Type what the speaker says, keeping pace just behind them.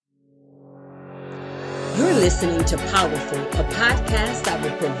You're listening to Powerful, a podcast that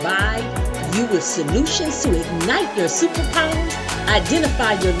will provide you with solutions to ignite your superpowers,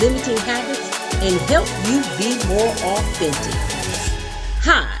 identify your limiting habits, and help you be more authentic.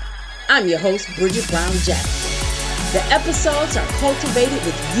 Hi, I'm your host, Bridget Brown Jackson. The episodes are cultivated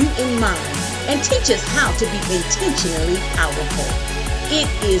with you in mind and teach us how to be intentionally powerful. It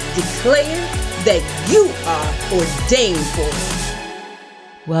is declared that you are ordained for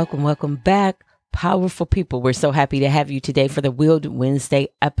it. Welcome back. Powerful people. We're so happy to have you today for the Willed Wednesday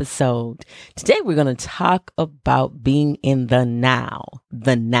episode. Today, we're going to talk about being in the now.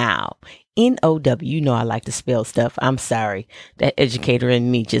 The now. N-O-W. You know I like to spell stuff. I'm sorry. That educator in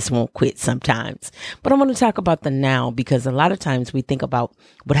me just won't quit sometimes. But I want to talk about the now because a lot of times we think about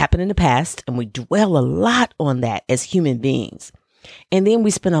what happened in the past and we dwell a lot on that as human beings. And then we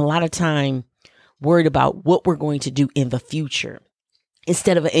spend a lot of time worried about what we're going to do in the future,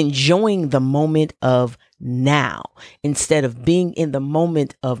 instead of enjoying the moment of now, instead of being in the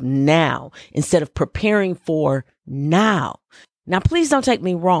moment of now, instead of preparing for now. Now, please don't take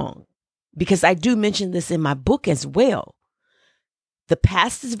me wrong, because I do mention this in my book as well. The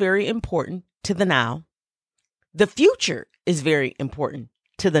past is very important to the now. The future is very important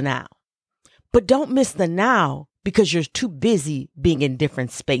to the now. But don't miss the now because you're too busy being in different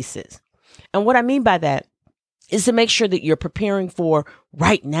spaces. And what I mean by that is to make sure that you're preparing for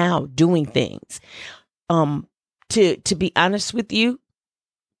right now doing things. To be honest with you,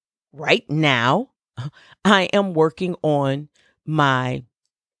 right now, I am working on my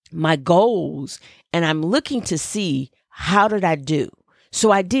goals and I'm looking to see how did I do.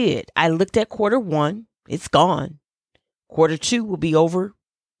 So I did. I looked at quarter one. It's gone. Quarter two will be over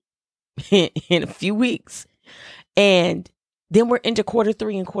in a few weeks. And then we're into quarter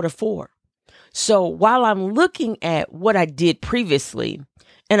three and quarter four. So while I'm looking at what I did previously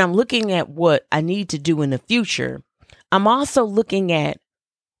and I'm looking at what I need to do in the future, I'm also looking at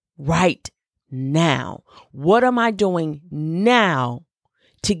right now. What am I doing now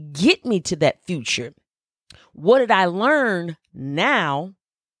to get me to that future? What did I learn now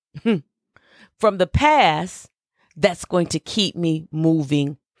from the past that's going to keep me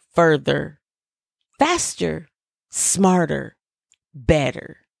moving further, faster, smarter,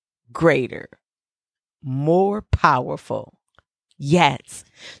 better, greater, more powerful? Yes.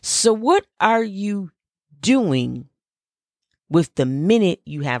 So what are you doing with the minute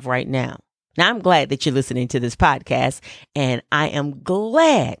you have right now? Now, I'm glad that you're listening to this podcast, and I am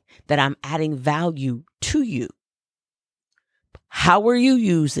glad that I'm adding value to you. How are you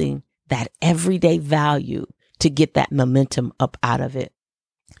using that everyday value to get that momentum up out of it?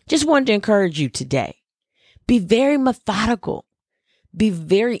 Just wanted to encourage you today. Be very methodical. Be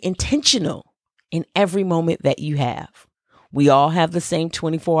very intentional in every moment that you have. We all have the same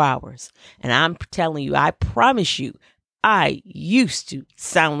 24 hours. And I'm telling you, I promise you, I used to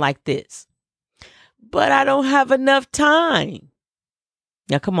sound like this. But I don't have enough time.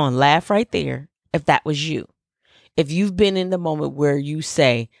 Now, come on, laugh right there if that was you. If you've been in the moment where you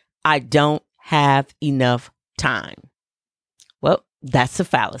say, I don't have enough time. Well, that's a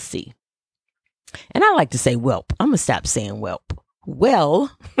fallacy. And I like to say whelp. I'm going to stop saying whelp.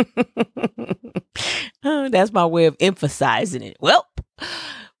 Well, that's my way of emphasizing it.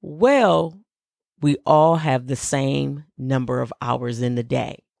 Well, we all have the same number of hours in the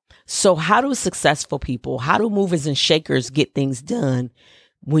day. So how do successful people, how do movers and shakers get things done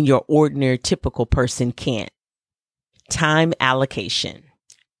when your ordinary, typical person can't? Time allocation.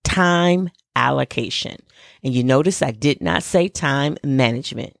 Time allocation. And you notice I did not say time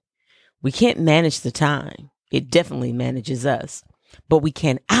management. We can't manage the time. It definitely manages us. But we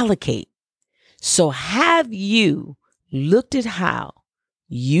can allocate. So have you looked at how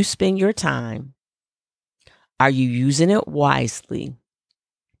you spend your time? Are you using it wisely?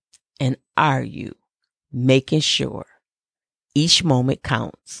 And are you making sure each moment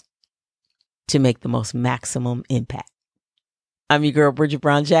counts to make the most maximum impact? I'm your girl, Bridget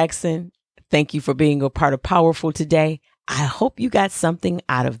Brown Jackson. Thank you for being a part of Powerful today. I hope you got something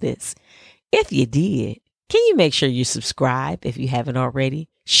out of this. If you did, can you make sure you subscribe if you haven't already?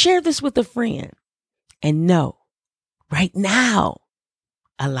 Share this with a friend. And know, right now,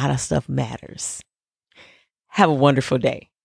 a lot of stuff matters. Have a wonderful day.